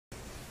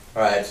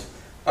Alright,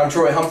 I'm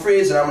Troy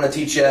Humphreys and I'm going to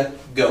teach you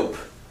GOAP.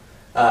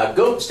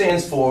 GOAP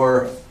stands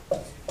for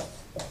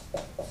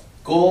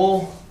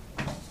Goal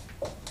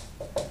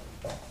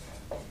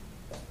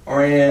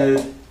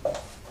Oriented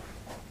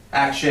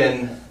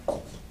Action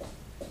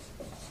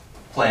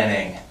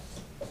Planning.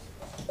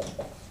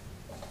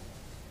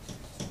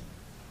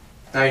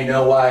 Now you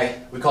know why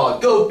we call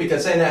it GOAP,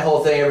 because saying that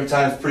whole thing every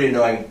time is pretty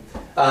annoying.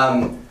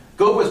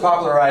 GOAP was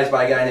popularized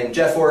by a guy named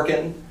Jeff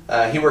Orkin.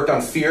 He worked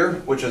on Fear,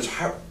 which is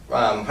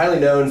highly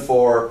known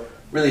for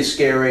really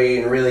scary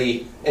and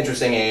really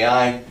interesting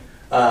AI.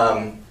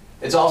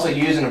 It's also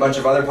used in a bunch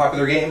of other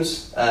popular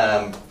games.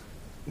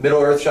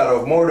 Middle-earth: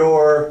 Shadow of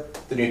Mordor,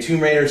 the new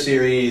Tomb Raider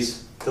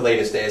series, the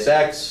latest Deus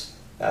Ex,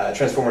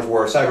 Transformers: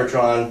 War of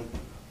Cybertron,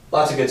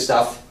 lots of good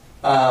stuff.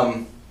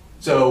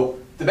 So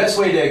the best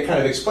way to kind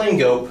of explain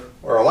GOAP,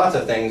 or lots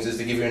of things, is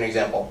to give you an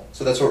example.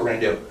 So that's what we're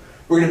going to do.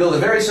 We're going to build a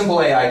very simple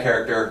AI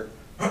character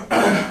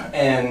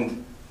and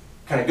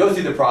kind of go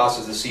through the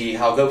process to see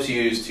how GOAP's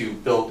used to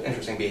build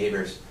interesting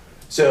behaviors.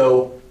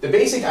 So the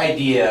basic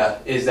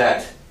idea is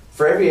that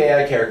for every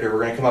AI character, we're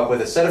going to come up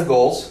with a set of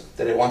goals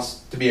that it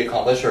wants to be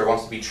accomplished or it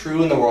wants to be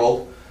true in the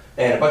world,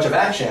 and a bunch of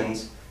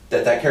actions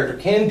that that character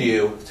can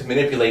do to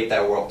manipulate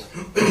that world.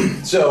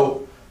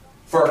 So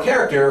for our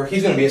character,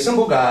 he's going to be a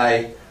simple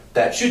guy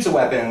that shoots a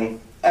weapon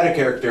at a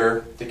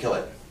character to kill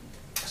it.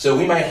 So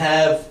we might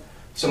have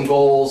some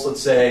goals,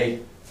 let's say,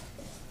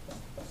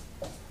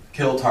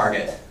 kill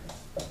target.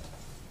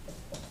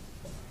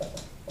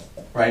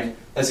 Right?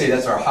 Let's say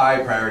that's our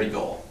high priority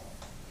goal.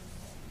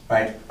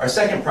 Right? Our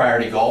second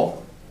priority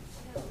goal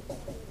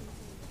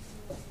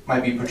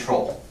might be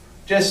patrol.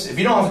 Just, if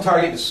you don't have a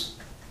target, just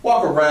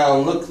walk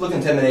around, look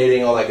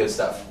intimidating, all that good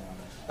stuff.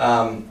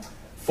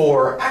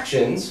 For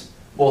actions,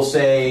 we'll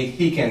say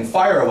he can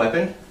fire a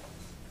weapon.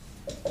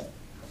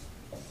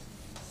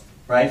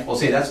 Right? We'll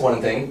say that's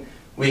one thing.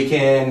 We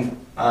can,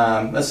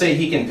 let's say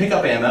he can pick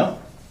up ammo.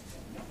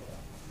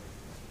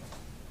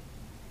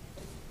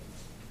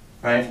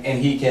 Right?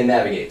 And he can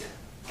navigate.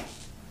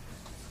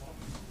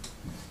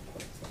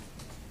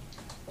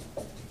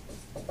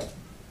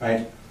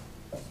 Right?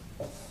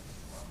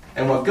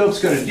 And what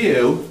GOAP's going to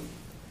do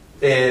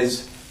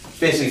is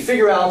basically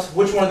figure out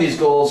which one of these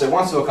goals it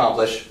wants to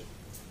accomplish,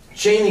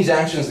 chain these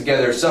actions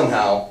together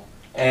somehow,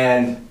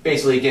 and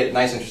basically get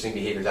nice, interesting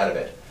behaviors out of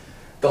it.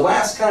 The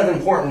last kind of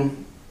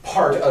important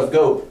part of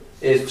GOAP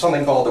is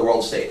something called the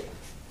world state.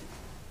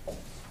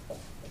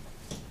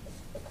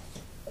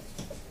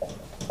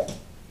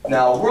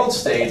 Now, world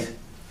state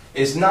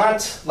is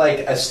not like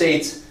a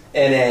state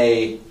in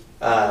a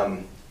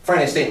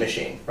finite state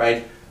machine,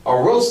 right?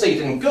 Our world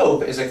state in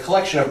GOAP is a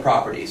collection of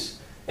properties,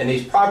 and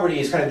these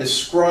properties kind of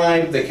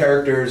describe the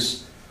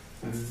character's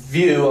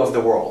view of the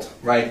world,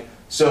 right?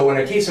 So in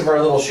the case of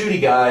our little shooty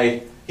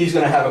guy, he's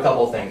going to have a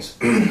couple of things.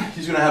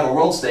 He's going to have a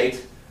world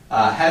state,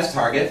 has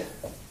target,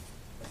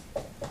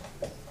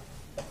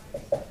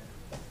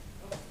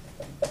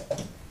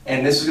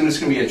 and this is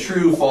just going to be a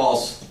true,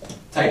 false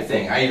type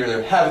thing. I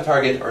either have a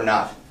target or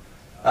not.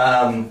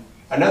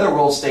 Another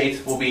world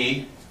state will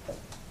be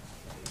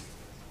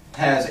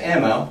has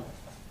ammo,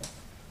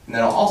 and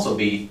that'll also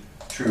be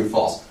true,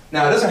 false.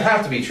 Now, it doesn't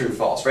have to be true,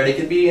 false, right? It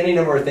could be any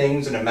number of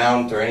things, an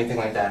amount, or anything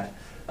like that.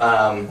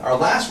 Our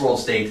last world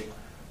state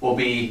will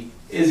be,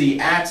 is he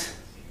at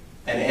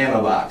an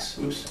ammo box?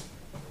 Oops.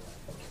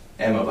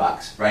 Ammo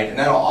box, right? And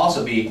that'll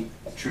also be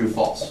true,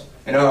 false.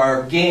 In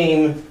our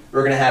game,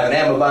 we're going to have an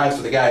ammo box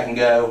where the guy can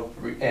go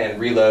and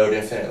reload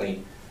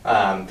infinitely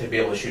to be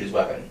able to shoot his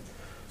weapon.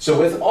 So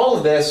with all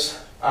of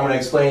this, I'm going to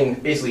explain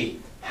basically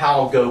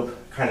how GOAP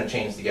kind of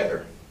chains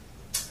together.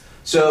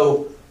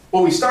 So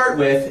what we start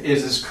with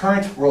is this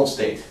current world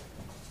state.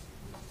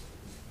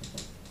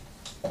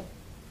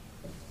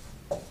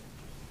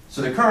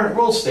 So the current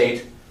world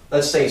state,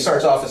 let's say,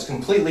 starts off as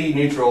completely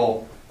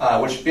neutral,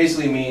 which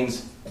basically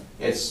means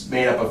it's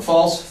made up of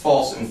false,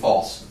 false, and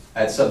false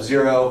at sub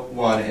 0,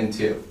 1, and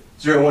 2.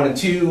 0, 1, and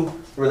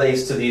 2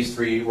 relates to these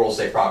three world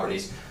state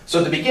properties. So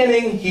at the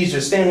beginning, he's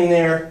just standing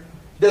there,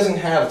 doesn't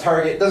have a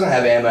target, doesn't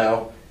have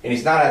ammo, and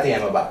he's not at the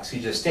ammo box.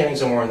 He's just standing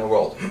somewhere in the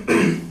world.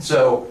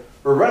 So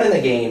we're running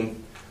the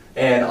game,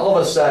 and all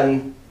of a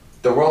sudden,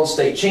 the world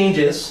state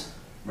changes,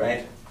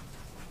 right?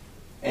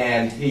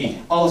 And he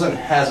all of a sudden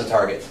has a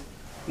target.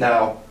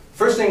 Now,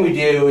 first thing we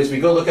do is we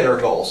go look at our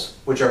goals,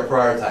 which are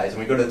prioritized, and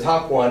we go to the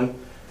top one,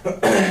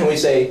 and we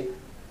say,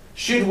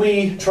 should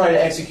we try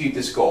to execute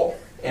this goal?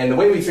 And the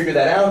way we figure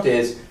that out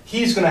is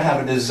he's going to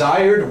have a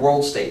desired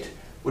world state,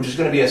 which is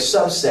going to be a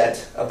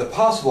subset of the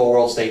possible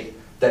world state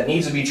that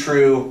needs to be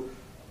true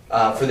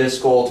for this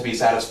goal to be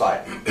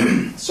satisfied.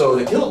 So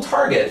the kill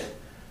target,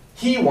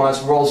 he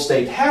wants world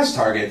state has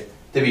target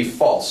to be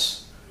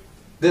false.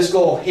 This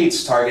goal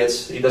hates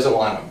targets, he doesn't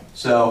want them.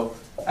 So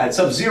at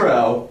sub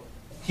 0,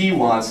 he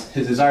wants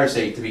his desired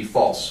state to be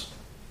false.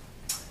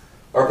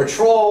 Our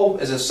patrol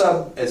is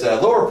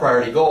a lower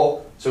priority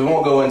goal, so we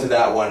won't go into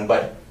that one,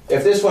 but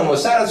if this one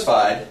was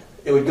satisfied,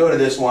 it would go to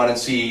this one and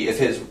see if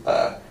his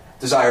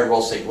desired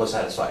world state was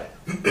satisfied.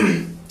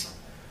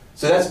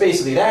 So that's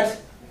basically that.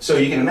 So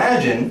you can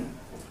imagine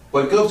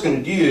what Gope's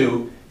going to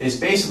do is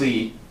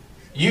basically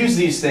use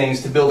these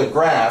things to build a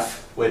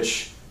graph,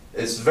 which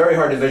is very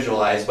hard to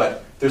visualize,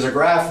 but there's a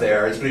graph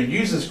there. It's going to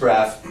use this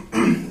graph,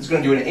 it's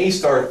going to do an A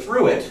star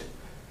through it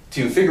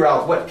to figure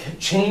out what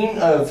chain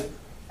of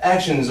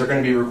actions are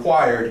going to be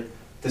required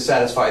to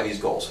satisfy these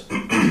goals.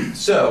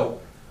 So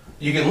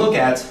you can look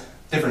at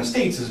different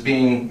states as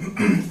being,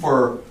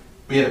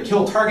 we have a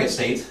kill target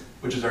state,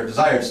 which is our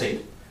desired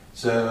state.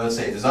 So let's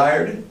say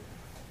desired,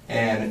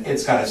 and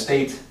it's got a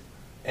state,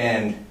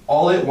 and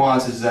all it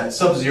wants is that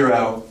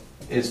sub-zero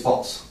is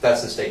false.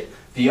 That's the state.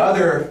 The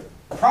other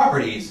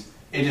properties,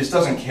 it just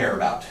doesn't care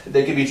about.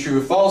 They can be true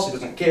or false, it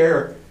doesn't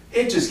care.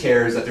 It just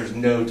cares that there's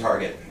no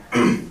target.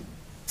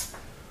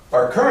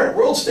 Our current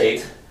world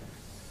state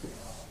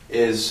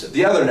is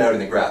the other node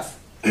in the graph.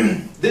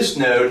 This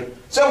node,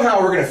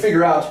 somehow we're going to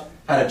figure out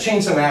how to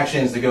change some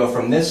actions to go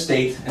from this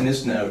state and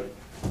this node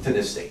to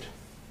this state.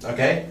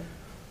 Okay?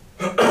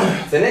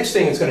 The next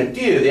thing it's going to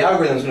do, the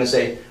algorithm is going to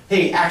say,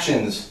 hey,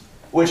 actions,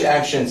 which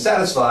action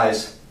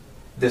satisfies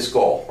this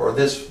goal or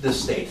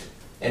this state?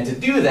 And to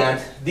do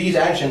that, these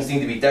actions need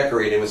to be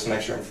decorated with some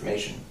extra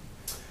information.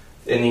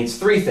 It needs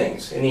three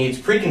things. It needs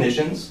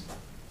preconditions,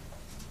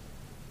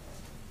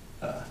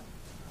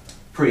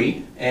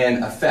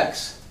 and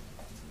effects.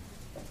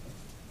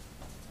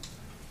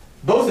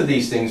 Both of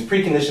these things,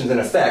 preconditions and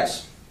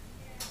effects,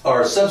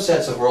 are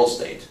subsets of world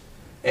state.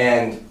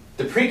 And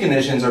the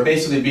preconditions are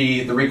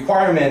basically the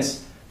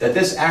requirements that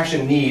this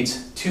action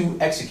needs to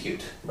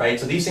execute, right?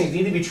 So these things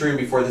need to be true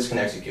before this can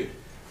execute.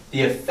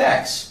 The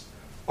effects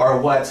are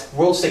what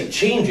world state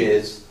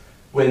changes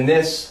when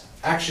this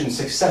action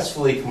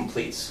successfully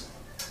completes.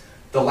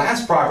 The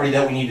last property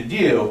that we need to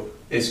do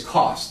is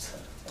cost.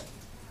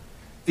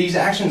 These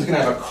actions are going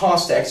to have a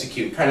cost to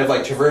execute, kind of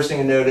like traversing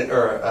a node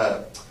or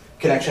a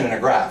connection in a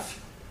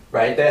graph,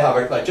 right? They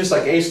have just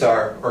like A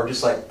star or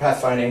just like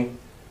pathfinding,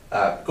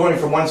 going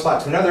from one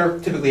spot to another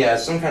typically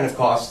has some kind of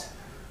cost.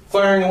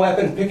 Firing a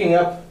weapon, picking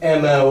up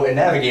ammo, and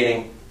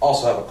navigating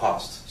also have a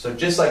cost. So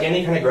just like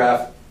any kind of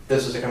graph,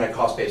 this is a kind of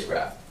cost-based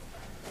graph.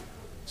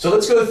 So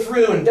let's go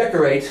through and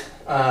decorate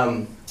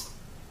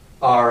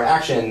our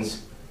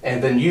actions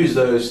and then use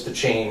those to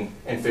chain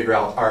and figure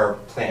out our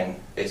plan,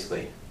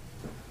 basically.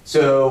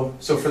 So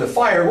for the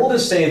fire, we'll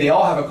just say they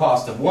all have a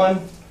cost of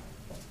 1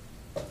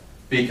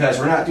 because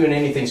we're not doing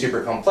anything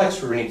super complex.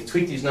 We need to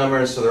tweak these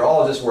numbers, so they're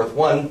all just worth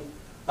 1.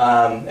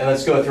 And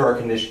let's go through our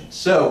conditions.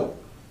 So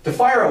to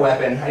fire a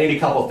weapon, I need a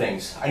couple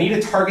things. I need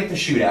a target to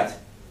shoot at.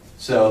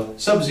 So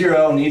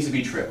sub-zero needs to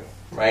be true,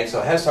 right?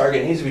 So has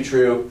target needs to be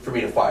true for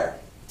me to fire.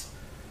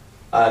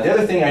 The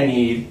other thing I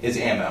need is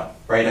ammo,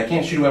 right? I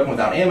can't shoot a weapon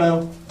without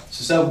ammo.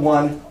 So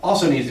sub-1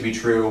 also needs to be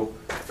true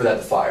for that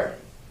to fire.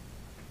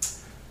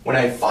 When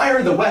I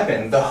fire the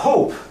weapon, the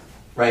hope,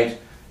 right,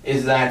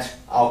 is that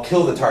I'll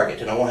kill the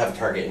target and I won't have a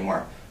target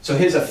anymore. So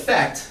his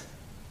effect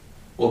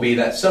will be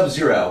that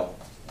sub-zero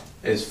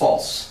is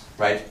false,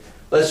 right?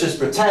 Let's just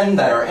pretend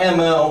that our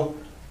ammo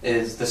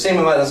is does the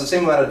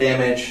same amount of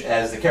damage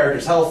as the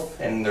character's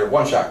health, and they're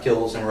one-shot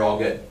kills, and we're all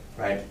good,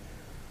 right?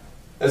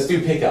 Let's do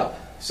pickup.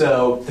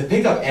 So to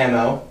pick up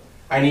ammo,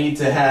 I need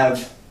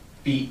to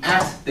be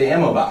at the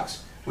ammo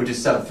box, which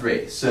is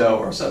sub-3,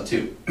 or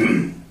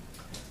sub-2.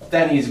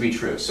 That needs to be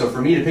true. So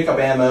for me to pick up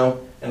ammo,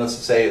 and let's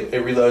say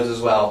it reloads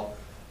as well,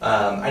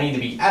 I need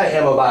to be at an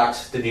ammo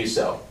box to do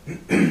so.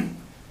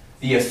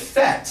 The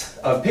effect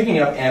of picking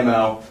up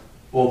ammo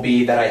will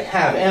be that I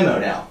have ammo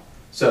now.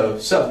 So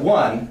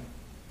sub-1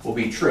 will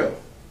be true,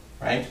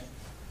 right?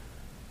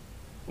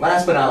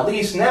 Last but not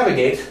least,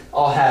 navigate.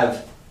 I'll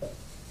have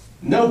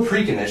no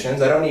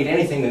preconditions. I don't need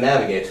anything to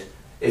navigate.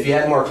 If you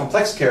had a more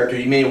complex character,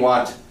 you may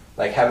want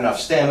have enough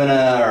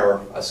stamina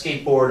or a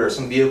skateboard or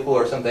some vehicle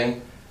or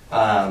something.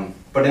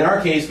 But in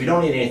our case, we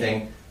don't need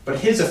anything. But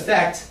his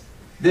effect,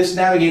 this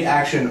navigate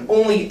action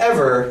only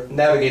ever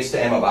navigates to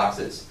ammo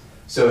boxes.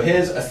 So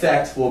his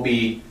effect will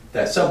be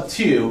that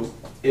sub-2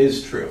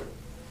 is true.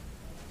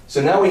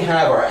 So now we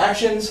have our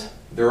actions.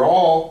 They're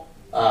all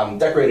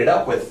decorated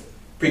up with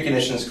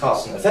preconditions,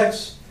 costs, and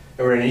effects.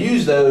 And we're going to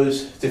use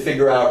those to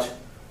figure out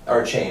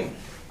our chain.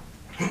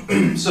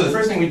 So the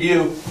first thing we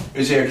do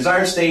is our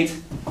desired state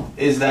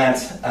is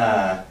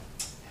that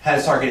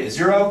has target is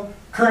 0.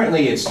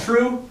 Currently it's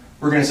true.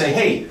 We're going to say,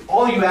 hey,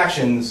 all you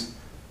actions,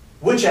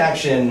 which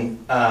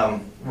action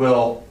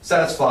will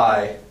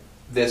satisfy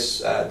this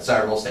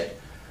desirable state?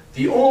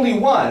 The only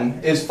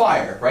one is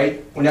fire,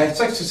 right? When I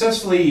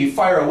successfully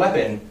fire a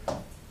weapon,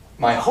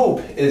 my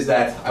hope is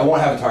that I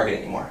won't have a target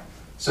anymore.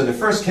 So the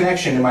first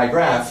connection in my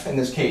graph, in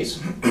this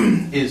case,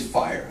 is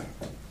fire.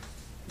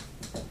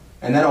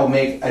 And then I'll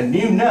make a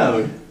new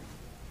node,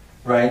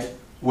 right,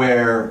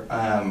 where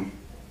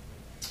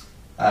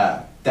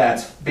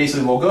that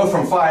basically will go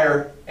from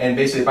fire, and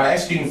basically by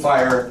executing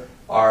fire,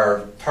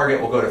 our target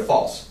will go to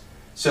false.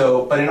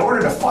 So, but in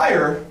order to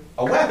fire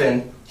a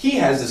weapon, he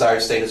has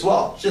desired state as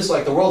well, just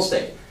like the world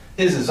state.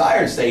 His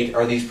desired state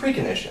are these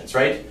preconditions,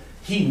 right?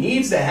 He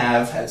needs to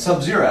have, at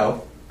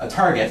sub-0, a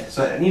target,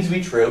 so it needs to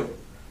be true,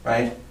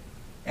 right?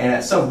 And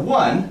at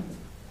sub-1,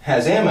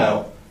 has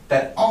ammo,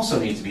 that also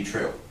needs to be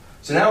true.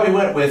 So now we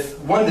went with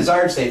one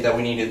desired state that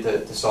we needed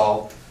to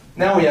solve.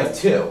 Now we have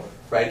two,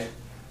 right?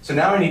 So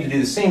now we need to do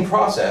the same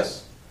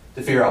process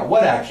to figure out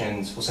what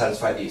actions will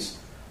satisfy these.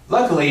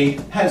 Luckily,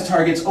 has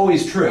targets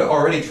always true,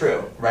 already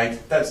true, right?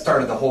 That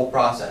started the whole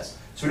process.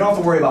 So we don't have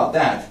to worry about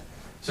that.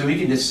 So we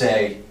can just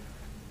say,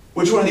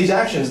 which one of these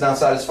actions now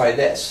satisfy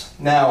this?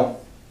 Now,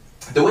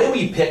 the way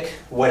we pick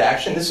what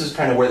action, this is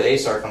kind of where the A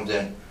star comes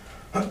in.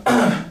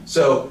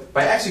 So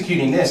by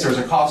executing this, there's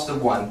a cost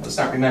of 1. Let's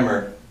not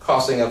remember,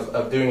 costing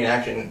of doing an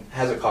action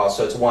has a cost,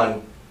 so it's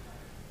 1.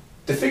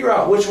 To figure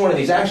out which one of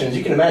these actions,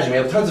 you can imagine we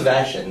have tons of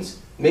actions.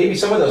 Maybe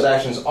some of those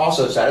actions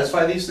also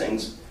satisfy these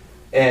things.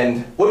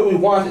 And what we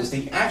want is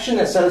the action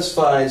that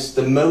satisfies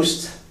the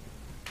most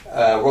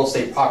world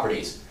state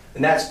properties.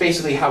 And that's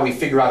basically how we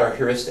figure out our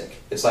heuristic.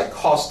 It's like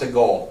cost to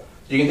goal.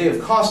 You can think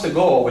of cost to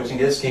goal, which in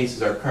this case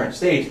is our current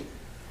state,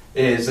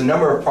 is the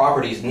number of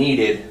properties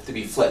needed to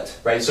be flipped,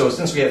 right? So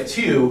since we have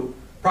 2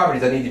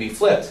 properties that need to be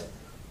flipped,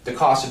 the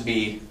cost would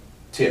be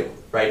 2,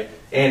 right?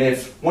 And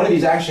if one of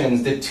these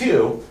actions did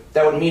 2,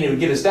 that would mean it would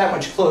get us that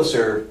much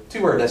closer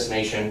to our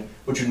destination,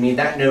 which would mean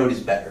that node is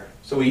better.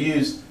 So we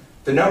use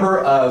the number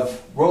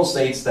of world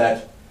states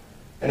that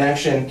an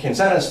action can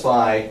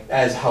satisfy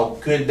as how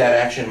good that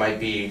action might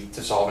be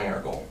to solving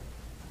our goal.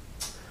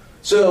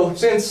 So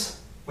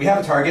since we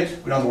have a target,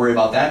 we don't have to worry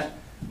about that.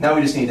 Now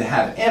we just need to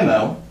have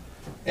ammo,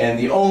 and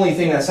the only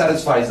thing that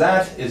satisfies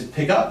that is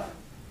pick up.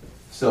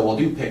 So we'll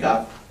do pick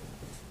up,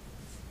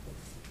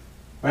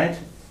 right?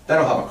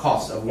 That'll have a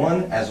cost of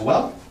 1 as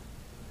well.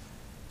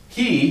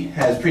 He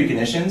has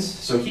preconditions,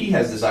 so he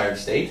has desired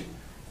state.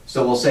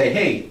 So we'll say,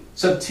 hey,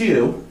 sub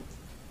 2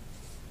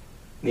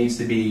 needs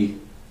to be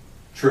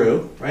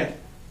true, right?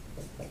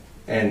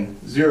 And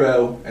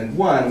 0 and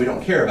 1 we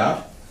don't care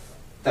about.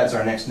 That's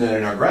our next node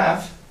in our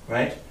graph,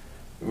 right?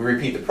 We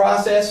repeat the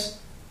process.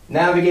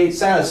 Navigate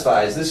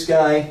satisfies this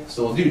guy,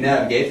 so we'll do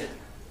navigate.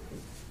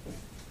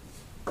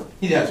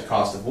 He has a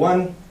cost of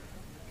 1,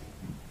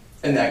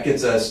 and that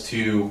gets us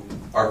to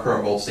our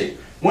current world state.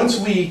 Once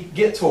we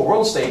get to a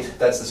world state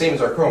that's the same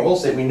as our current world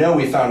state, we know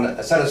we found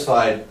a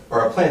satisfied,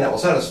 or a plan that will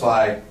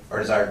satisfy our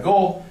desired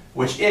goal,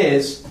 which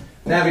is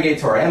navigate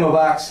to our ammo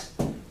box,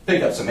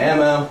 pick up some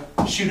ammo,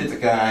 shoot at the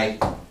guy,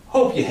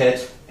 hope you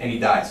hit, and he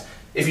dies.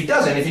 If he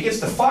doesn't, if he gets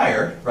to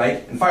fire,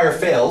 right, and fire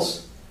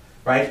fails,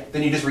 right,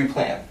 then you just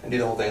replan and do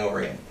the whole thing over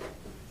again.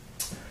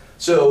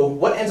 So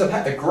what ends up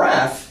happening, the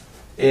graph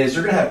is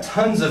you're going to have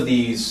tons of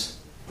these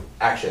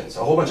actions,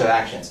 a whole bunch of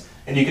actions.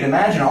 And you can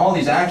imagine all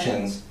these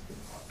actions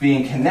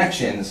being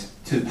connections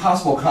to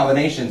possible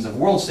combinations of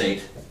world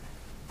state,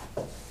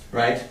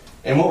 right?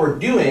 And what we're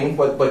doing,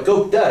 what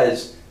GOAP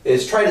does,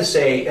 is try to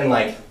say, and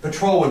like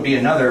patrol would be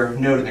another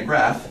node in the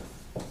graph,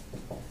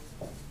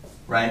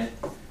 right?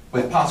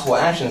 With possible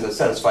actions that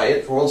satisfy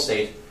its world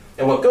state.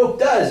 And what GOAP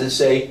does is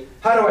say,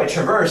 how do I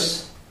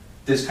traverse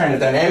this kind of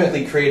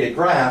dynamically created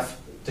graph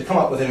to come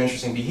up with an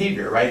interesting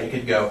behavior, right? It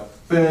could go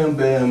boom,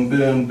 boom,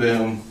 boom,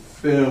 boom,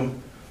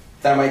 boom.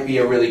 That might be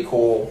a really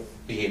cool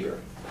behavior.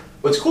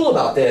 What's cool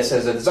about this,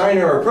 as a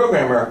designer or a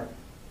programmer,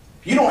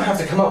 you don't have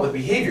to come up with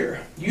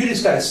behavior. You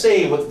just got to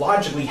say what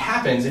logically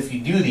happens if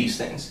you do these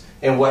things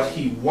and what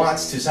he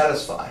wants to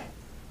satisfy.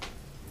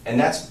 And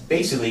that's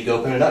basically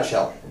GOAP in a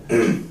nutshell.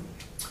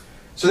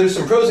 So there's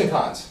some pros and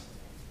cons.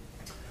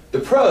 The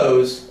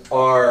pros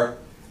are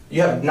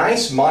you have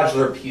nice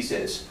modular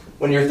pieces.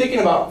 When you're thinking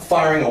about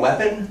firing a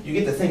weapon, you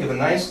get to think of a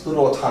nice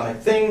little atomic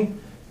thing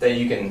that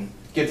you can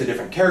give to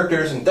different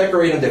characters and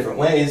decorate them different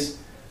ways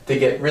to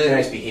get really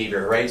nice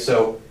behavior, right?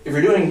 So if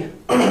you're doing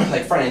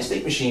like front-end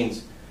state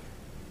machines,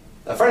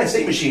 a front-end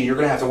state machine, you're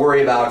going to have to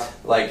worry about,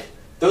 like,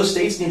 those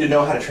states need to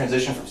know how to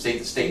transition from state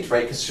to state,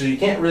 right? Because so you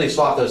can't really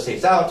swap those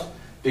states out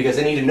because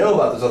they need to know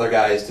about those other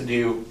guys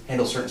to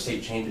handle certain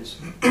state changes.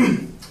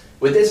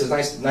 With this, it's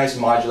nice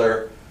and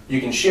modular.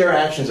 You can share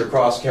actions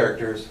across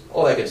characters,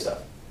 all that good stuff.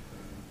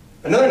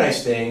 Another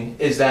nice thing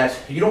is that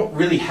you don't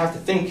really have to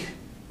think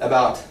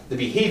about the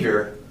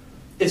behavior.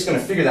 It's going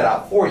to figure that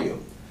out for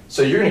you.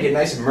 So you're going to get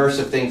nice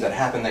immersive things that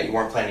happen that you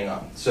weren't planning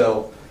on.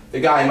 So the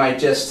guy might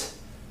just,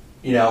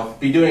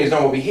 be doing his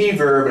normal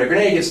behavior, but a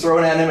grenade gets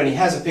thrown at him and he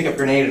has a pick up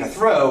grenade and a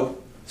throw,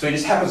 so he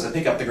just happens to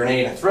pick up the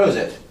grenade and throws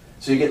it.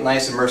 So you get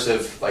nice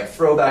immersive like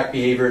throwback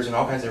behaviors and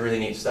all kinds of really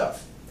neat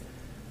stuff.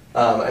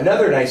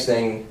 Another nice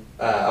thing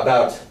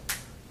about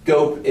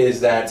GOAP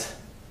is that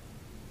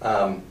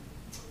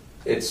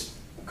it's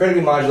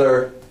incredibly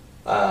modular,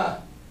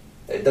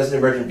 it does an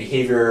emergent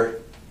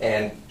behavior,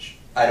 and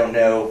I don't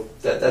know,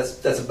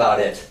 that's about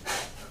it.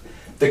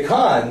 The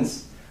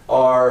cons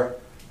are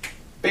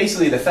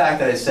basically the fact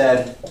that I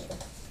said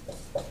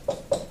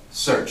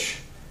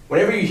search.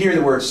 Whenever you hear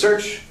the word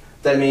search,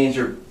 that means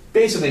you're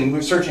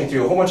basically searching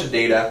through a whole bunch of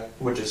data,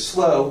 which is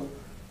slow.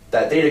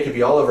 That data could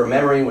be all over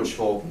memory, which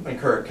will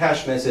incur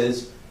cache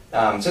misses.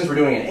 Since we're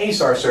doing an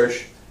A-star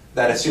search,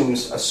 that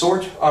assumes a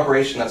sort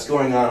operation that's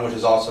going on, which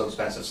is also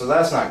expensive. So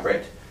that's not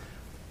great.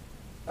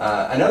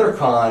 Another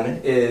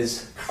con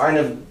is kind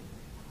of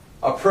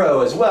a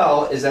pro as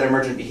well, is that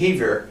emergent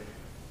behavior.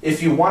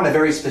 if you want a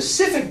very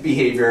specific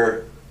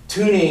behavior,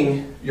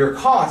 tuning your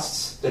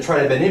costs to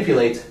try to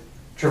manipulate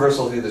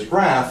traversal through this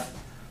graph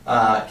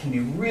can be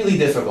really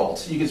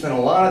difficult. You can spend a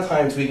lot of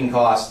time tweaking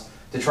costs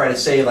to try to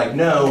say, like,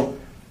 no,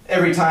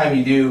 every time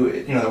you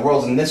do, the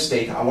world's in this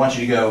state, I want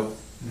you to go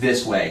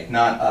this way,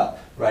 not up,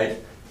 right?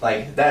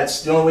 Like,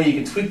 that's the only way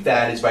you can tweak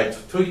that is by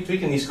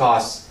tweaking these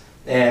costs,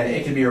 and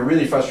it can be a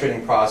really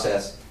frustrating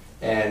process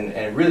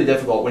and really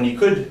difficult when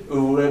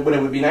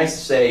it would be nice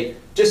to say,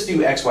 just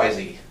do X, Y,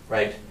 Z,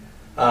 right?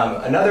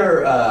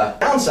 Another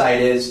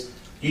downside is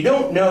you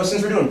don't know,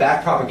 since we're doing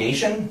back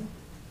propagation,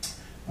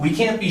 we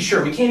can't be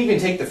sure. We can't even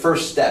take the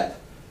first step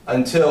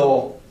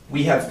until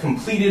we have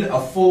completed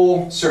a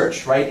full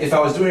search, right? If I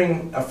was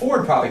doing a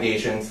forward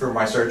propagation through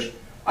my search,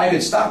 I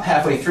could stop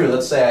halfway through.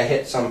 Let's say I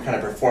hit some kind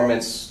of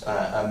performance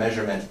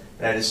measurement,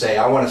 and I just say,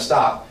 I want to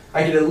stop.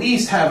 I could at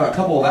least have a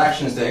couple of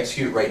actions to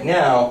execute right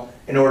now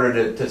in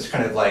order to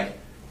kind of like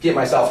get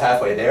myself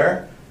halfway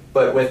there.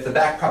 But with the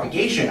back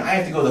propagation, I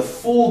have to go the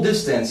full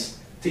distance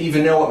to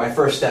even know what my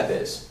first step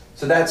is.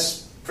 So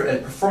that's,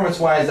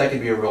 performance-wise, that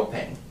could be a real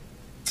pain.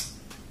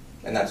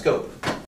 And that's scope.